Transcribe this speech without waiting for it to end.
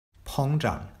Peng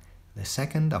Zhang, the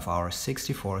second of our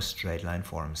 64 straight line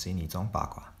forms in Yizong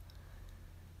Bagua.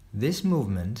 This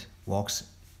movement walks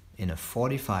in a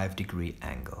 45-degree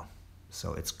angle,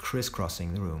 so it's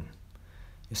crisscrossing the room.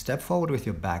 You step forward with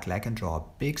your back leg and draw a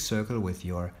big circle with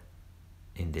your,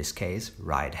 in this case,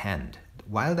 right hand.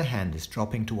 While the hand is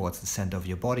dropping towards the center of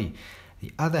your body,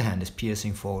 the other hand is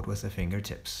piercing forward with the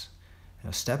fingertips.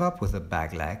 Now step up with the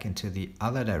back leg into the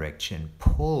other direction.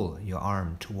 Pull your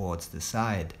arm towards the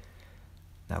side.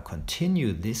 Now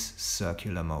continue this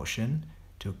circular motion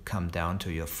to come down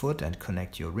to your foot and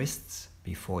connect your wrists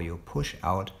before you push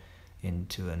out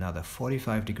into another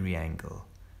 45-degree angle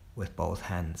with both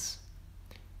hands.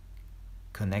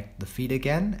 Connect the feet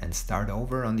again and start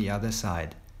over on the other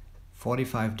side.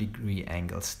 45-degree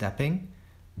angle stepping,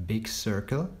 big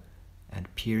circle,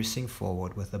 and piercing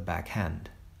forward with the back hand.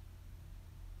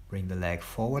 Bring the leg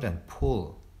forward and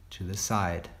pull to the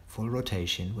side, full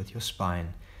rotation with your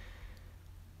spine.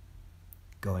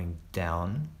 Going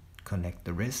down, connect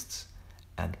the wrists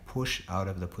and push out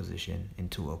of the position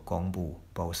into a gongbu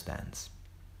bow stance.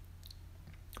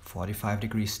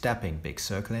 45-degree stepping, big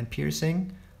circle and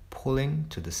piercing, pulling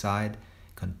to the side,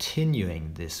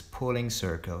 continuing this pulling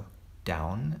circle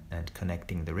down and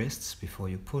connecting the wrists before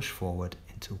you push forward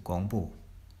into gongbu.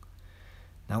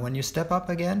 Now when you step up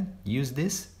again, use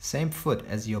this same foot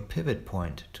as your pivot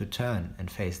point to turn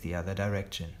and face the other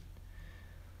direction.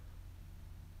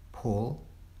 Pull,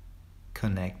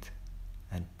 connect,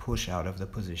 and push out of the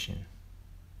position.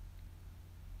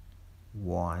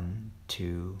 1,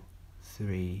 2,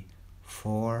 3,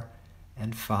 4,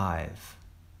 and 5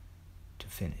 to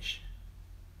finish.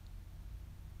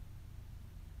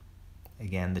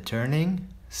 Again, the turning,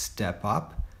 step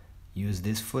up, use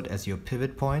this foot as your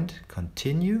pivot point,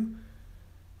 continue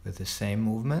with the same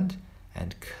movement,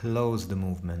 and close the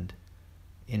movement.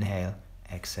 Inhale,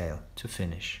 exhale to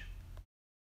finish.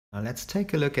 Now let's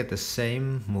take a look at the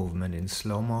same movement in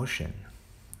slow motion.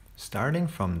 Starting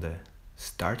from the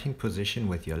starting position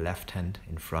with your left hand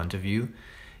in front of you,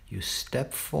 you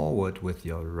step forward with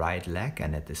your right leg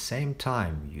and at the same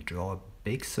time you draw a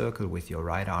big circle with your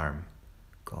right arm,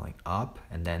 going up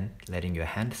and then letting your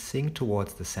hand sink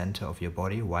towards the center of your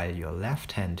body while your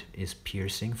left hand is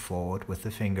piercing forward with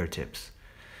the fingertips.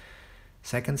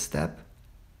 Second step,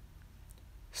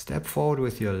 step forward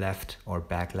with your left or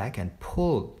back leg and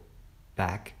pull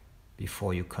back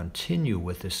before you continue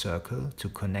with the circle to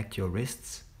connect your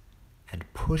wrists and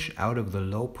push out of the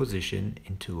low position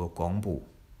into a gongbu.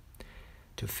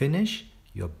 To finish,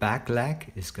 your back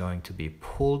leg is going to be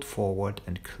pulled forward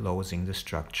and closing the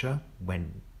structure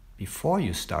before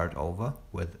you start over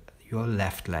with your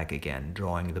left leg again,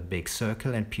 drawing the big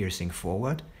circle and piercing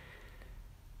forward,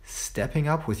 stepping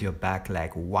up with your back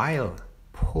leg while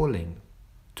pulling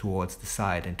towards the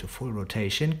side into full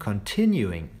rotation,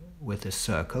 continuing with a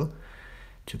circle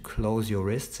to close your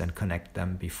wrists and connect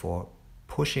them before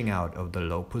pushing out of the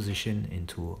low position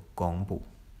into gongbu.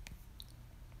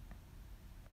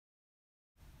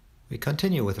 We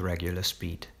continue with regular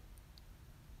speed.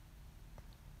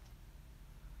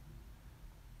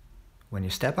 When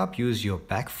you step up, use your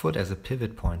back foot as a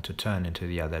pivot point to turn into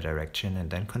the other direction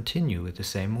and then continue with the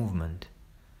same movement.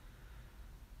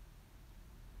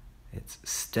 It's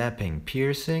stepping,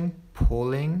 piercing,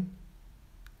 pulling,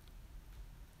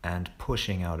 and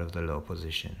pushing out of the low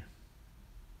position.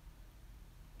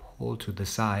 Pull to the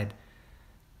side,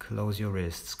 close your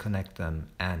wrists, connect them,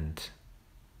 and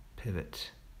pivot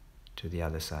to the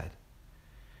other side.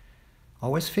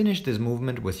 Always finish this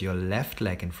movement with your left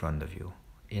leg in front of you.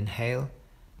 Inhale,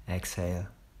 exhale,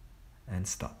 and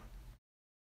stop.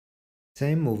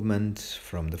 Same movement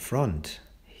from the front.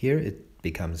 Here it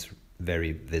becomes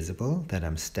very visible that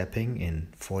I'm stepping in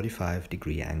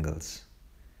 45-degree angles.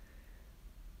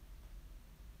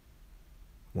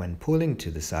 When pulling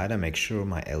to the side, I make sure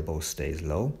my elbow stays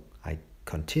low. I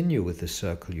continue with the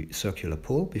circular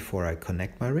pull before I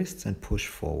connect my wrists and push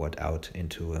forward out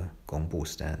into a gongbu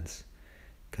stance,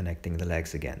 connecting the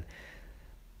legs again.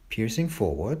 Piercing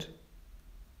forward,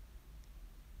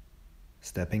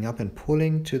 stepping up and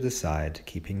pulling to the side,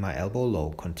 keeping my elbow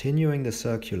low, continuing the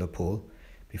circular pull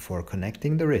before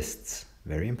connecting the wrists,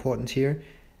 very important here,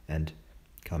 and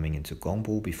coming into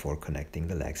gongbu before connecting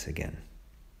the legs again.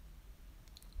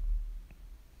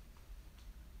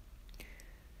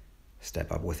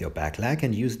 Step up with your back leg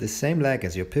and use the same leg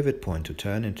as your pivot point to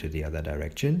turn into the other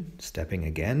direction, stepping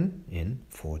again in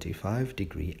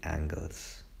 45-degree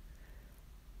angles.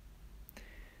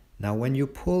 Now when you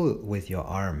pull with your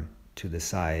arm to the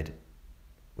side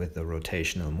with the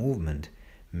rotational movement,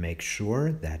 make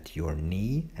sure that your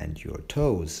knee and your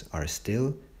toes are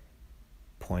still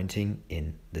pointing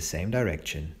in the same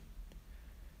direction.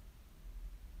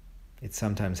 It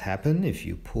sometimes happens if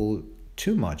you pull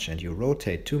too much and you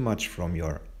rotate too much from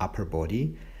your upper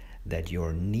body that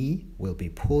your knee will be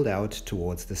pulled out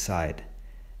towards the side,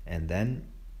 and then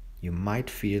you might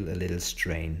feel a little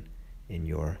strain in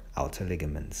your outer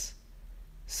ligaments.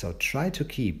 So try to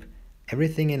keep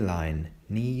everything in line: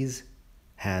 knees,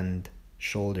 hand,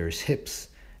 shoulders, hips,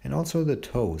 and also the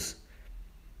toes.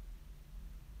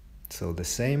 So the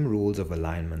same rules of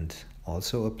alignment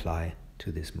also apply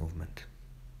to this movement.